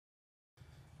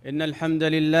إن الحمد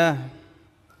لله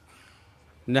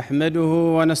نحمده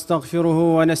ونستغفره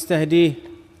ونستهديه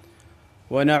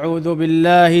ونعوذ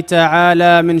بالله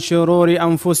تعالى من شرور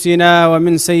أنفسنا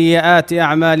ومن سيئات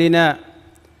أعمالنا.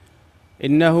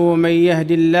 إنه من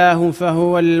يهد الله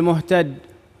فهو المهتد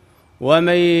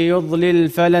ومن يضلل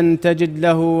فلن تجد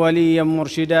له وليا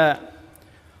مرشدا.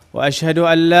 وأشهد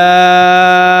أن لا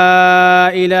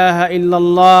إله إلا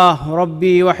الله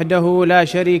ربي وحده لا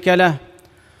شريك له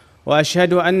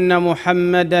وأشهد أن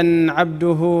محمدًا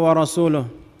عبده ورسوله.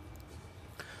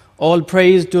 All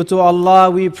praise due to Allah.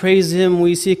 We praise Him,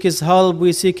 we seek His help,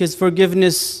 we seek His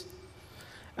forgiveness,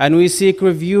 and we seek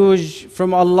refuge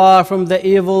from Allah from the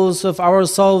evils of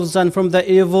ourselves and from the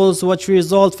evils which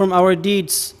result from our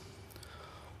deeds.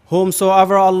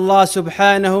 Whomsoever Allah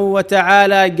subhanahu wa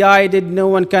ta'ala guided, no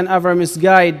one can ever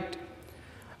misguide.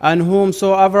 And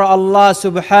whomsoever Allah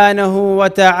subhanahu wa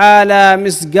ta'ala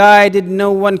misguided,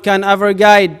 no one can ever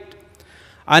guide.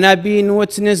 And I being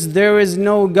witness, there is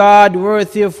no God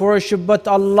worthy of worship but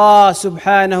Allah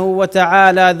subhanahu wa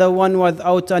ta'ala, the one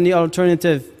without any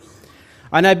alternative.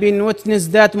 And I being witness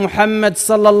that Muhammad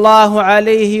sallallahu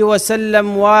alayhi wa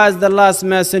sallam was the last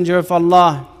messenger of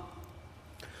Allah.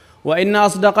 وإن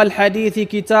أصدق الحديث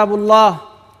كتاب الله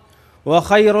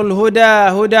وخير الهدى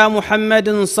هدى محمد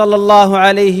صلى الله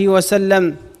عليه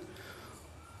وسلم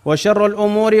وشر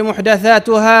الأمور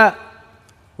محدثاتها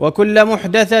وكل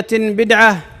محدثة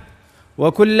بدعة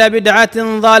وكل بدعة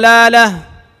ضلالة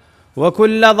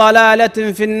وكل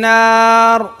ضلالة في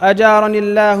النار. أجارني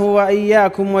الله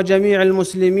وإياكم وجميع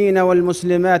المسلمين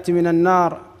والمسلمات من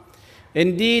النار.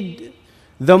 Indeed,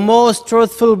 the most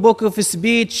truthful book of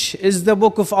speech is the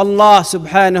book of Allah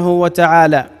subhanahu wa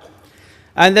ta'ala.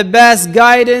 And the best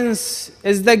guidance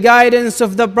is the guidance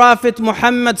of the Prophet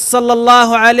Muhammad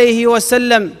sallallahu alayhi wa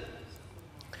sallam.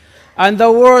 And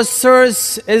the worst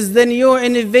source is the new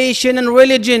innovation in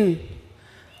religion.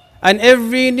 And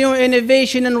every new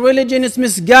innovation in religion is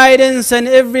misguidance, and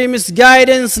every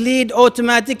misguidance lead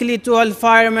automatically to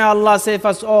hellfire. May Allah save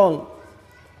us all.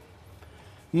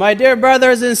 My dear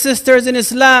brothers and sisters in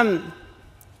Islam,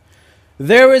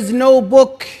 there is no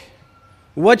book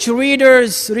which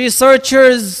readers,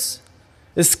 researchers,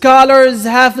 scholars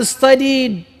have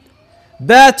studied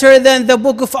better than the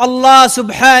book of Allah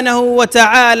subhanahu wa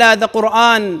ta'ala, the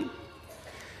Quran.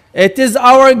 It is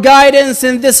our guidance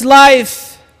in this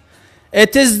life.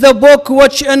 It is the book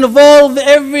which involves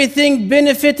everything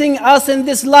benefiting us in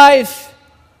this life.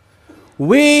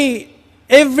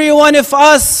 Every one of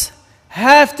us,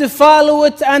 have to follow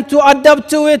it and to adapt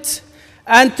to it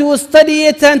and to study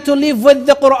it and to live with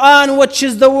the Quran, which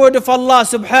is the word of Allah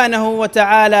subhanahu wa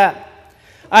ta'ala.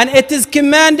 And it is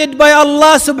commanded by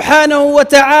Allah subhanahu wa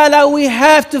ta'ala. We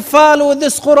have to follow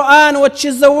this Quran, which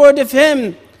is the word of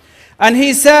Him. And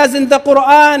He says in the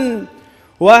Quran,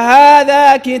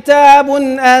 وَهَذَا كِتَابٌ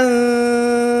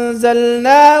أَنزَلْنَاهُ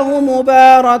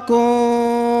مُبَارَكٌ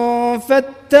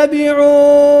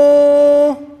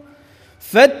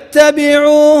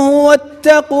فاتبعوه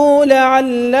واتقوا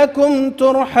لعلكم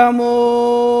ترحمون.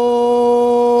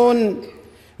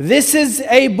 This is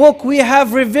a book we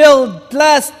have revealed,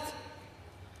 blessed.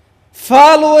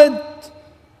 Follow it,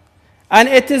 and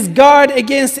it is guard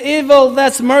against evil,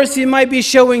 that mercy might be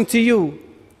showing to you.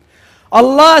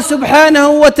 Allah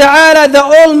subhanahu wa ta'ala, the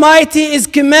Almighty, is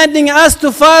commanding us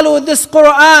to follow this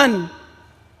Quran.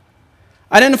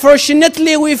 And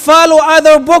unfortunately, we follow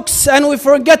other books and we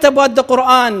forget about the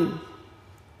Quran.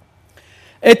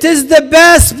 It is the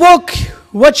best book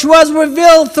which was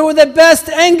revealed through the best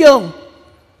angle,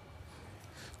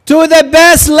 to the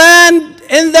best land,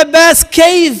 in the best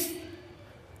cave,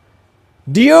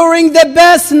 during the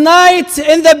best night,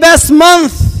 in the best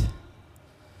month,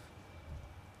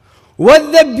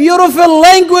 with the beautiful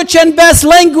language and best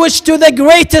language to the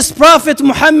greatest Prophet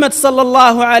Muhammad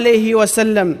sallallahu alayhi wa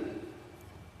sallam.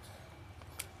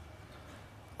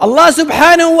 Allah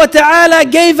subhanahu wa ta'ala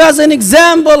gave us an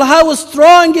example how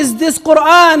strong is this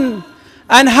Quran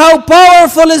and how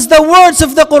powerful is the words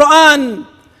of the Quran.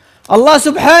 Allah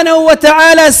subhanahu wa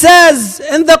ta'ala says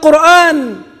in the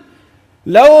Quran,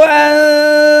 لو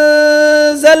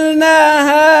أنزلنا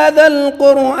هذا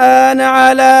القرآن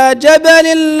على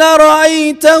جبل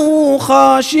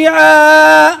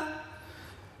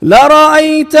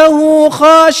لرأيته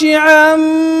خاشعا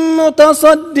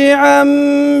متصدعا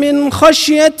من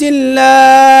خشية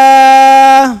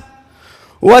الله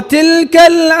وتلك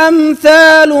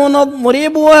الأمثال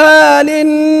نضربها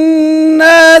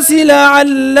للناس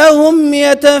لعلهم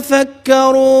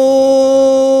يتفكرون.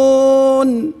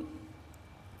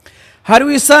 Had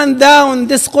we sent down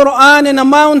this Quran in a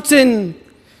mountain,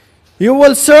 you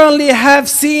will certainly have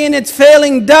seen it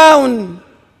falling down,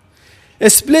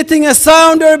 splitting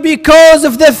asunder because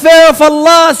of the fear of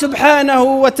Allah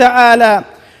subhanahu wa ta'ala.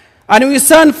 And we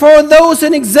send for those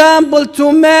an example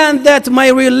to man that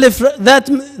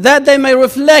they may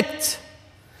reflect.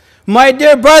 My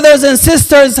dear brothers and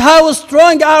sisters, how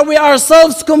strong are we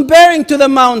ourselves comparing to the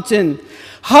mountain?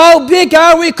 How big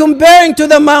are we comparing to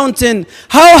the mountain?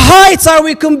 How heights are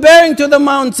we comparing to the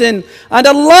mountain? And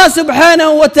Allah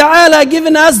subhanahu wa ta'ala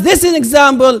given us this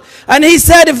example. And He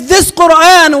said, if this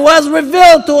Quran was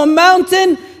revealed to a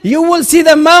mountain, you will see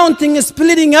the mountain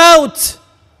splitting out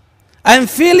and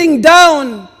falling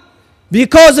down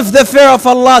because of the fear of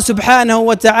Allah subhanahu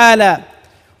wa ta'ala.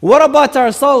 What about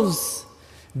ourselves?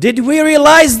 Did we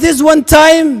realize this one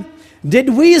time? Did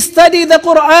we study the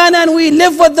Quran and we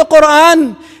live with the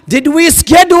Quran? Did we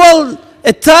schedule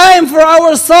a time for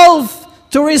ourselves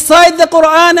to recite the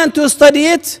Quran and to study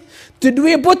it? Did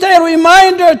we put a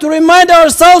reminder to remind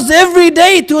ourselves every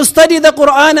day to study the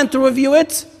Quran and to review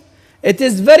it? It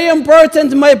is very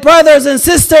important, my brothers and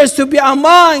sisters, to be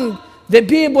among the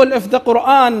people of the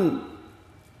Quran.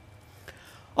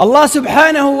 Allah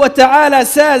subhanahu wa ta'ala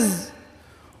says,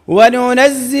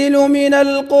 وَنُنَزِّلُ مِنَ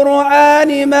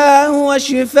الْقُرْآنِ مَا هُوَ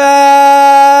شِفَاءٌ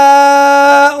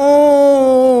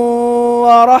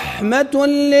وَرَحْمَةٌ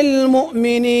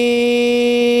لِلْمُؤْمِنِينَ.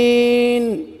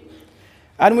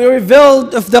 And we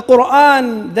revealed of the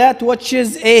Quran that which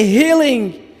is a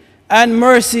healing and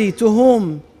mercy to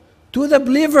whom? To the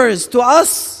believers, to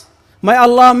us. May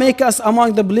Allah make us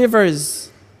among the believers.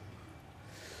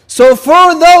 So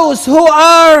for those who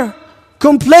are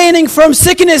complaining from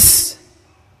sickness,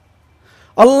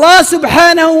 Allah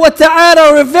subhanahu wa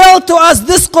ta'ala revealed to us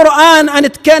this Quran, and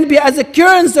it can be as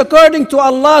occurrence according to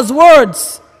Allah's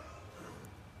words.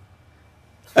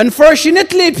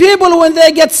 Unfortunately, people when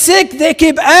they get sick, they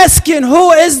keep asking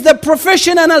who is the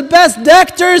professional and best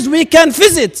doctors we can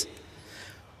visit?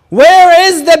 Where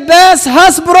is the best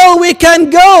hospital we can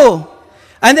go?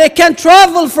 And they can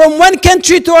travel from one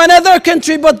country to another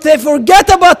country, but they forget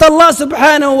about Allah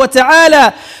subhanahu wa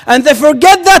ta'ala. And they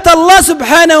forget that Allah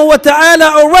subhanahu wa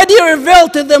ta'ala already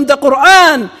revealed to them the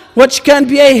Quran, which can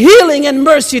be a healing and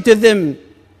mercy to them.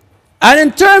 And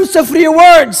in terms of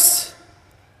rewards,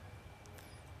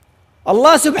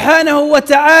 Allah subhanahu wa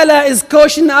ta'ala is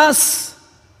cautioning us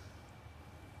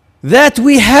that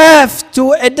we have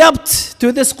to adapt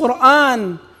to this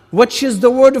Quran, which is the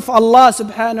word of Allah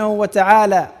subhanahu wa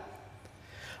ta'ala.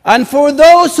 And for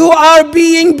those who are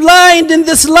being blind in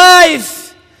this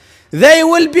life, they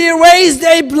will be raised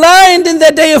a blind in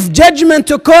the day of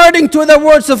judgment according to the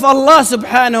words of Allah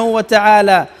subhanahu wa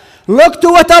ta'ala. Look to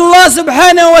what Allah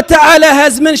subhanahu wa ta'ala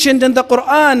has mentioned in the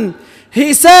Quran.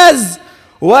 He says,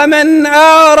 وَمَنْ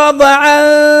أَعْرَضَ عَنْ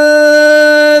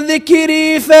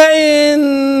ذِكْرِي فَإِنَّ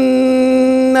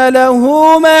لَهُ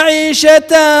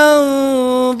مَعِيشَةً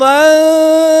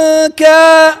ضَنكًا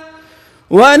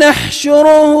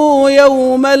وَنَحْشُرُهُ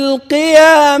يَوْمَ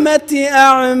الْقِيَامَةِ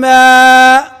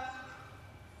أَعْمَى.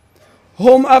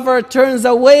 Whomever turns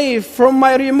away from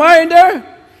my reminder,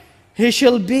 he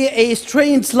shall be a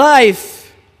strange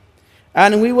life,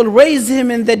 and we will raise him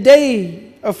in the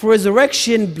day of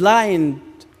resurrection blind.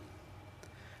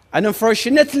 And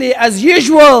unfortunately, as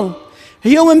usual,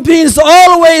 human beings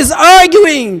always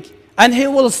arguing, and he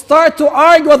will start to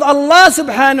argue with Allah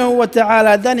subhanahu wa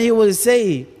ta'ala. Then he will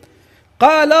say,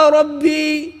 قَالَ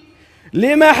رَبِّي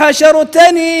لِمَ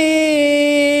حَشَرْتَنِي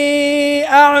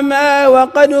أَعْمَى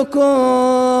وَقَدْ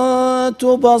كُنْتُ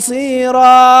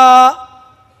بَصِيرًا.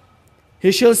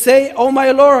 He shall say, O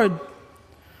my Lord,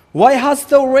 why hast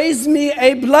thou raised me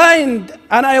a blind,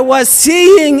 and I was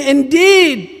seeing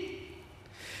indeed?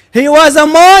 He was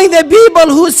among the people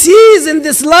who sees in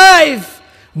this life,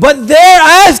 but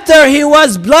thereafter he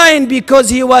was blind because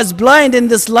he was blind in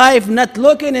this life, not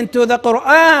looking into the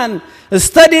Quran,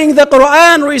 studying the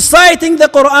Quran, reciting the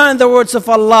Quran, the words of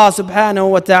Allah subhanahu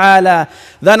wa ta'ala.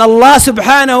 Then Allah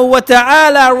subhanahu wa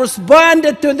ta'ala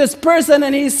responded to this person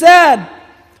and he said,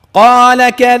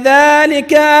 قَالَ كَذَلِكَ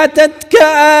أَتَتْكَ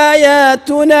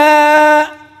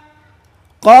آيَاتُنَا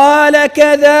قال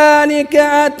كذلك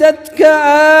أتتك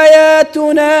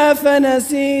آياتنا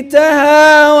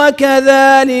فنسيتها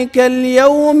وكذلك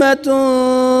اليوم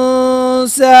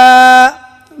تنسى.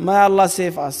 May Allah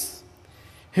save us.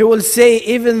 He will say,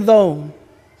 even though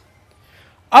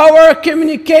our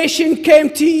communication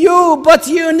came to you, but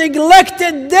you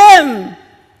neglected them,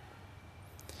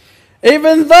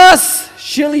 even thus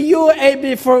shall you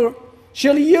be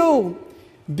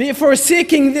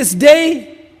forsaking this day?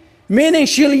 Meaning,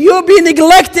 shall you be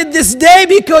neglected this day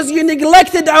because you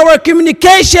neglected our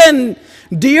communication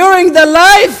during the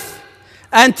life?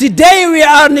 And today we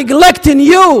are neglecting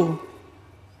you.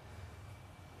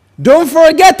 Don't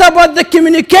forget about the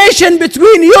communication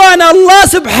between you and Allah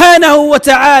subhanahu wa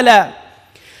ta'ala.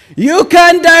 You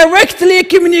can directly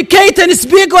communicate and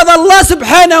speak with Allah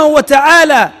subhanahu wa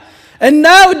ta'ala. And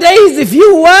nowadays, if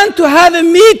you want to have a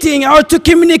meeting or to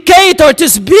communicate or to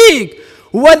speak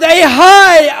with a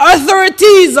high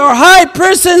authorities or high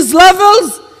person's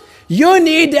levels, you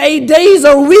need days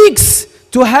or weeks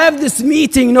to have this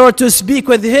meeting or to speak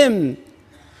with him.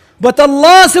 But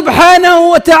Allah subhanahu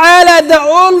wa ta'ala, the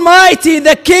Almighty,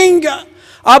 the King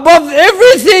above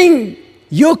everything,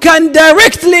 you can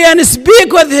directly and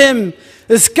speak with him.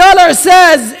 The scholar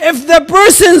says, if the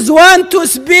persons want to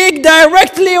speak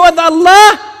directly with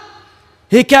Allah,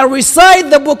 he can recite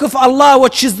the book of Allah,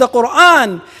 which is the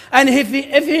Quran. And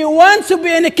if he wants to be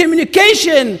in a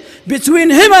communication between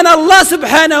him and Allah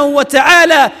subhanahu wa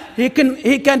ta'ala, he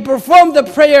can perform the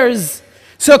prayers.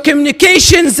 So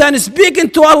communications and speaking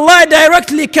to Allah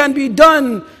directly can be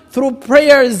done through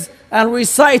prayers and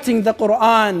reciting the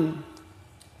Quran.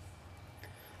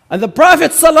 And the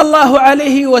Prophet sallallahu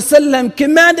alaihi wasallam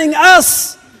commanding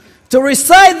us to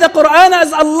recite the Quran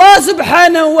as Allah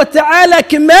subhanahu wa ta'ala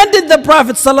commanded the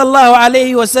Prophet sallallahu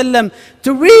alaihi wasallam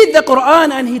to read the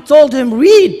Quran, and he told him,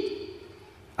 read.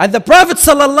 And the Prophet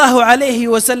sallallahu alaihi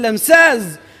wasallam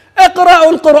says,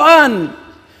 اقرأوا القرآن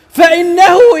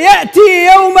فإنه يأتي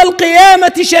يوم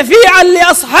القيامة شفيعا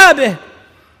لأصحابه.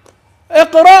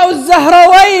 اقرأوا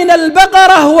الزهروين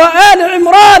البقرة وآل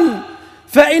عمران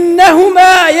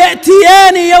فإنهما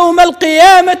يأتيان يوم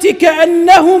القيامة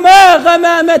كأنهما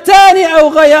غمامتان أو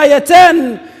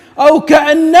غيايتان أو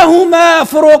كأنهما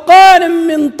فرقان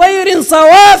من طير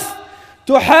صواف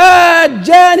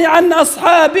تحاجان عن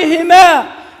أصحابهما.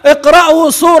 اقرأوا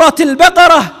سورة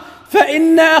البقرة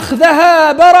فإن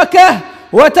أخذها بركة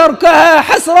وتركها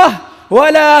حسرة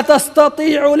ولا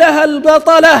تستطيع لها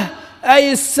البطلة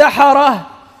أي السحرة.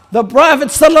 The Prophet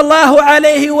sallallahu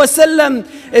alaihi wasallam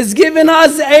is giving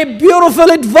us a beautiful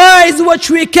advice which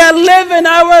we can live in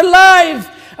our life,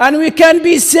 and we can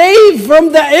be saved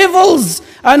from the evils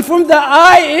and from the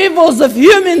evils of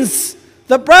humans.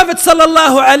 The Prophet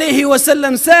sallallahu alaihi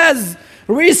wasallam says,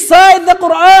 recite the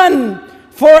Quran,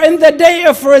 for in the day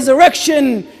of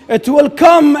resurrection it will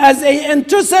come as an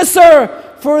intercessor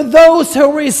for those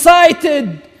who recite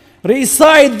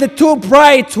the two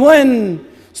bright ones,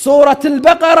 Surah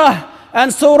Al-Baqarah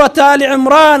and Surah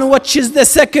Al-Imran, which is the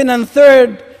second and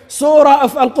third Surah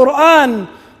of Al-Quran.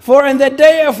 For in the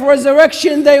day of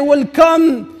resurrection they will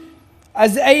come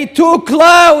as two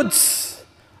clouds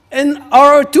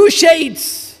or two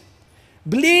shades,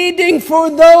 bleeding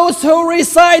for those who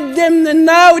recite them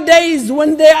nowadays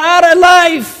when they are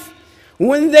alive.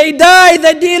 When they die,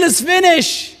 the deal is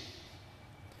finished.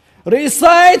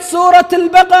 Recite Surah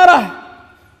Al-Baqarah.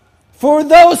 For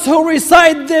those who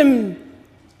recite them,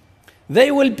 they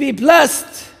will be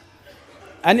blessed.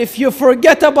 And if you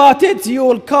forget about it, you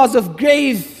will cause of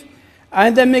grave,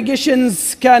 and the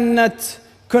magicians cannot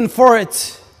confer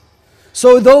it.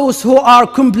 So those who are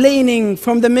complaining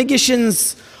from the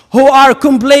magicians, who are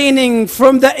complaining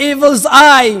from the evil's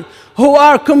eye, who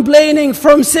are complaining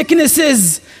from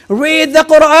sicknesses, read the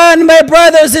Quran, my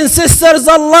brothers and sisters.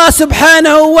 Allah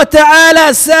subhanahu wa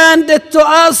ta'ala sent it to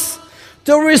us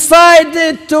to recite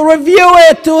it, to review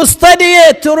it, to study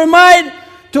it, to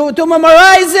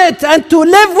memorize it, and to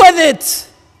live with it.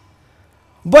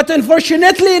 But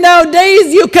unfortunately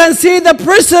nowadays you can see the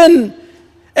person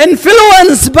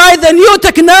influenced by the new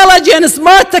technology and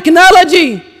smart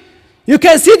technology. You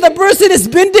can see the person is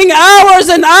spending hours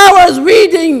and hours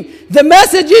reading the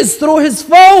messages through his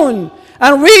phone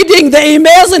and reading the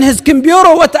emails in his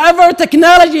computer, whatever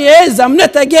technology is. I'm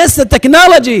not against the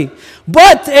technology,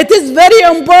 but it is very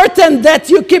important that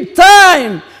you keep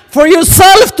time for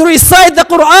yourself to recite the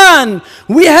Quran.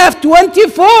 We have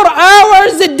 24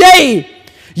 hours a day.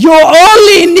 You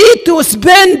only need to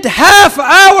spend half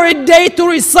hour a day to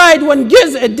recite 1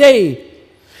 juz a day.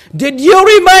 Did you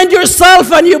remind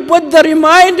yourself and you put the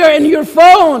reminder in your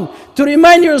phone to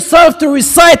remind yourself to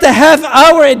recite a half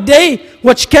hour a day,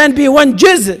 which can be 1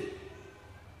 juz?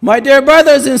 My dear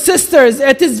brothers and sisters,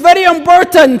 it is very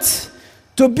important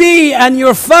to be and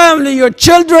your family, your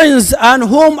children, and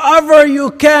whomever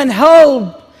you can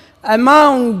help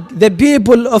among the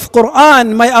people of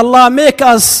Quran. May Allah make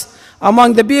us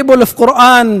among the people of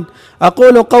Quran.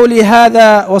 أقول قولي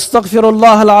هذا واستغفر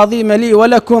الله العظيم لي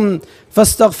ولكم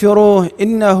فاستغفروه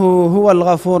إنه هو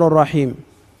الغفور الرحيم.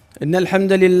 إن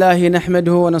الحمد لله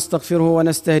نحمده ونستغفره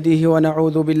ونستهديه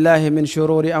ونعوذ بالله من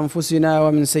شرور أنفسنا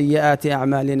ومن سيئات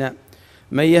أعمالنا.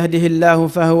 من يهده الله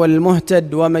فهو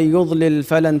المهتد ومن يضلل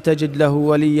فلن تجد له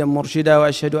وليا مرشدا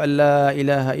وأشهد أن لا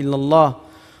إله إلا الله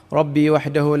ربي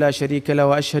وحده لا شريك له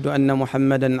وأشهد أن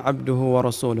محمدا عبده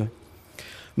ورسوله.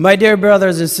 My dear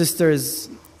brothers and sisters,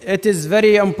 it is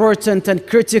very important and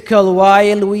critical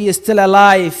while we are still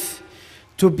alive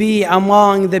to be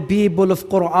among the people of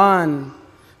Quran,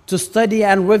 to study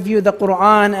and review the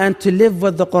Quran and to live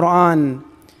with the Quran.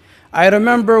 I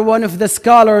remember one of the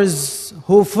scholars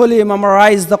who fully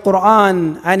memorized the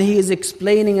Quran, and he is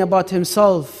explaining about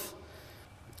himself.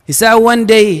 He said, one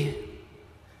day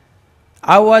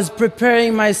I was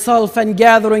preparing myself and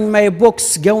gathering my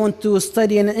books, going to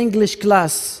study an English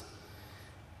class.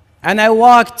 And I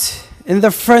walked in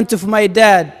the front of my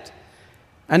dad.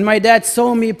 And my dad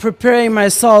saw me preparing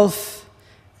myself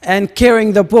and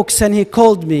carrying the books, and he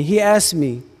called me. He asked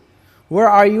me, "Where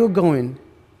are you going?"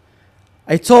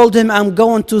 I told him, "I'm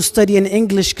going to study an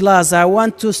English class. I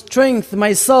want to strengthen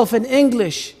myself in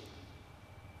English."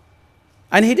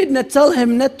 And he did not tell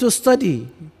him not to study.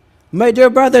 My dear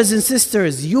brothers and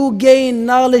sisters, you gain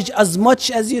knowledge as much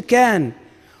as you can.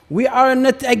 We are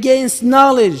not against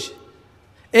knowledge.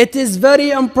 It is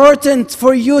very important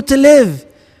for you to live.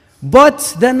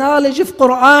 But the knowledge of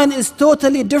Quran is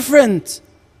totally different.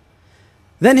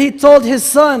 Then he told his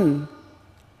son,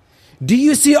 "Do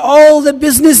you see all the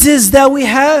businesses that we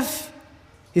have?"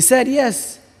 He said,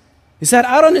 "Yes." He said,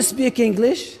 "I don't speak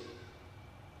English.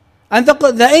 And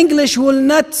the English will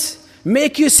not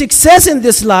make you success in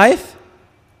this life."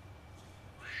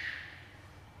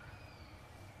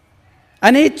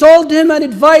 And he told him and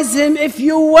advised him, if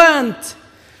you want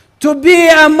to be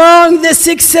among the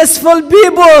successful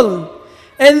people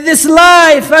in this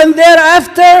life and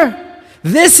thereafter,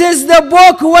 this is the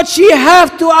book which you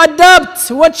have to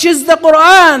adopt, which is the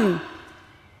Quran.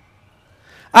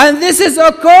 And this is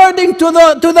according to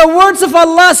the words of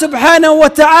Allah subhanahu wa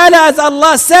ta'ala, as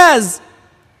Allah says,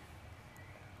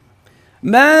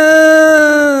 مَنْ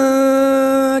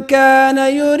كَانَ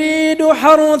يُرِيدُ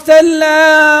حَرْثَ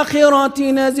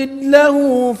الْآخِرَةِ نَزِدْ لَهُ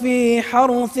فِي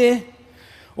حَرْثِهِ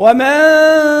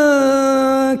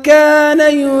وَمَنْ كَانَ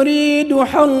يُرِيدُ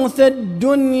حَرْثَ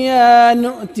الدُّنْيَا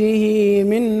نُؤْتِهِ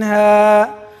مِنْهَا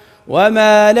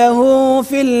وَمَا لَهُ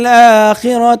فِي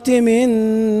الْآخِرَةِ مِنْ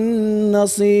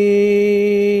نَصِيبٍ.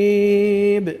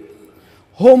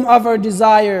 Whomever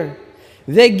desire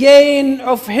the gain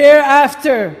of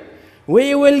hereafter,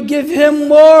 we will give him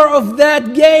more of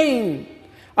that gain.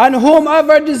 And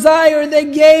whomever desire the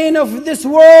gain of this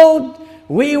world,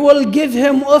 we will give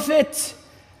him of it.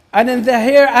 And in the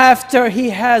hereafter, he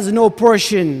has no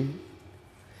portion.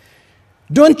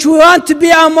 Don't you want to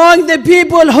be among the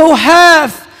people who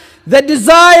have the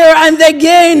desire and the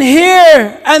gain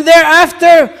here and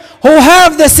thereafter, who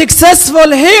have the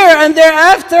successful here and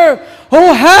thereafter,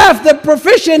 who have the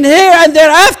profession here and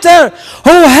thereafter,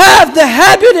 who have the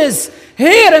happiness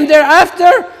here and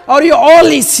thereafter? Or are you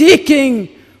only seeking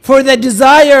for the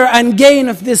desire and gain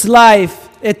of this life?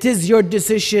 It is your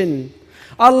decision.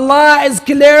 Allah is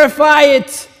clarified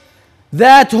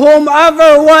that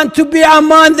whomever want to be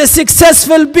among the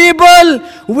successful people,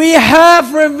 we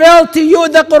have revealed to you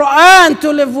the Quran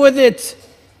to live with it.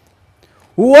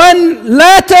 One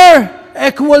letter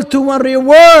equal to one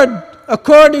reward.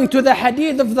 According to the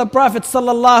hadith of the Prophet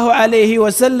sallallahu alaihi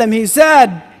wasallam, he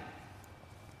said,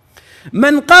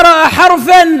 من قرأ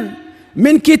حرفا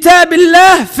من كتاب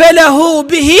الله فله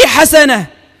به حسنة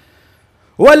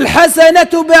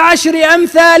والحسنة بعشر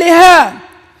أمثالها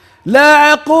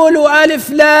لا أقول ألف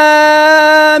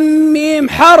لام ميم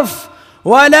حرف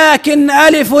ولكن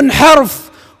ألف حرف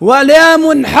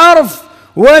ولام حرف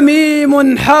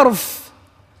وميم حرف.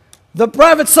 The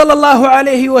Prophet sallallahu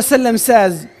alaihi wasallam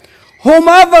says,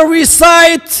 whomever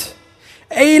recite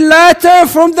a letter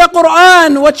from the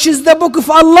Quran, which is the book of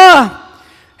Allah,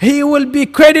 he will be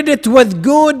credited with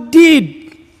good deed.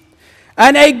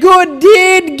 And a good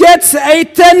deed gets a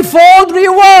tenfold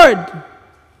reward.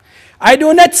 I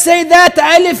do not say that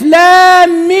alif,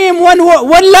 lam, mim, one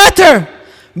letter.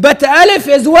 But alif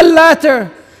is one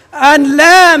letter. And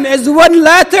lam is one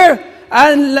letter.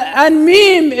 And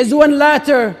mim is one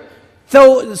letter.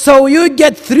 So you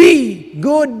get 3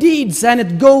 good deeds, and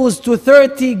it goes to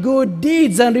 30 good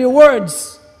deeds and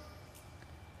rewards.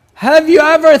 Have you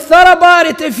ever thought about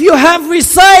it? If you have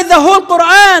recited the whole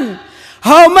Quran,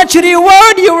 how much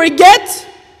reward you will get?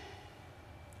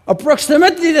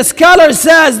 Approximately, the scholar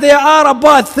says there are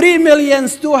about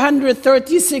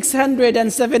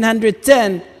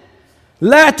 3,236,710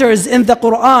 letters in the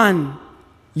Quran.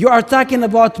 You are talking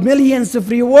about millions of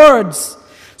rewards.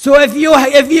 So if you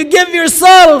give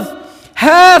yourself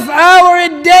half hour a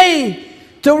day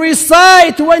to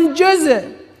recite one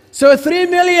juz. So 3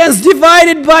 million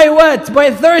divided by what?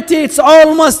 By 30, it's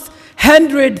almost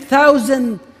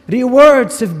 100,000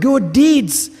 rewards of good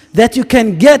deeds that you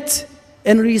can get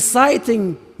in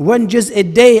reciting one juz a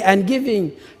day and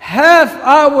giving half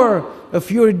hour of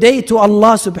your day to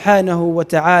Allah subhanahu wa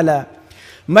ta'ala.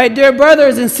 My dear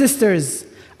brothers and sisters,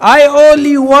 I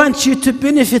only want you to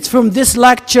benefit from this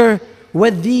lecture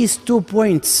with these 2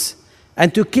 points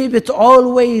and to keep it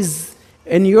always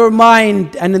in your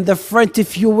mind and in the front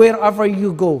of you wherever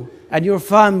you go, and your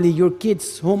family, your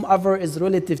kids, whomever is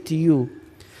relative to you.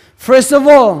 First of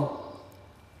all,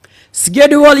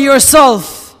 schedule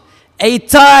yourself a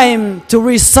time to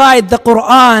recite the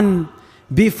Quran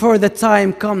before the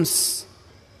time comes.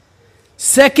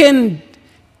 Second,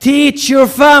 teach your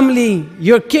family,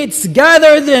 your kids,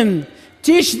 gather them.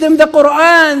 Teach them the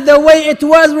Quran the way it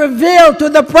was revealed to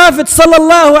the Prophet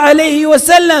sallallahu alaihi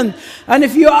wasallam. And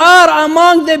if you are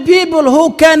among the people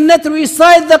who cannot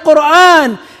recite the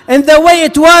Quran in the way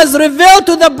it was revealed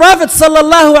to the Prophet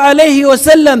sallallahu alaihi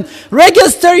wasallam,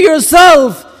 register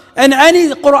yourself in any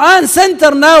Quran center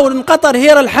now in Qatar.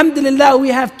 Here, alhamdulillah, we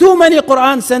have too many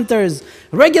Quran centers.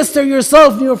 Register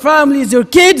yourself, your families, your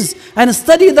kids, and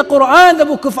study the Quran, the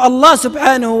book of Allah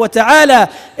subhanahu wa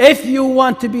ta'ala, if you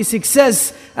want to be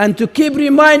success and to keep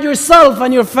remind yourself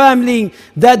and your family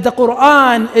that the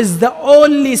Quran is the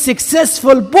only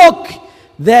successful book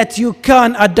that you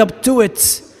can adapt to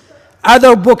it.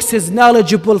 Other books is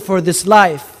knowledgeable for this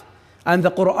life, and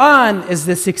the Quran is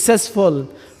the successful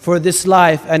for this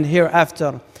life and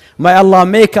hereafter. May Allah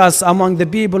make us among the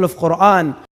people of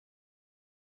Quran.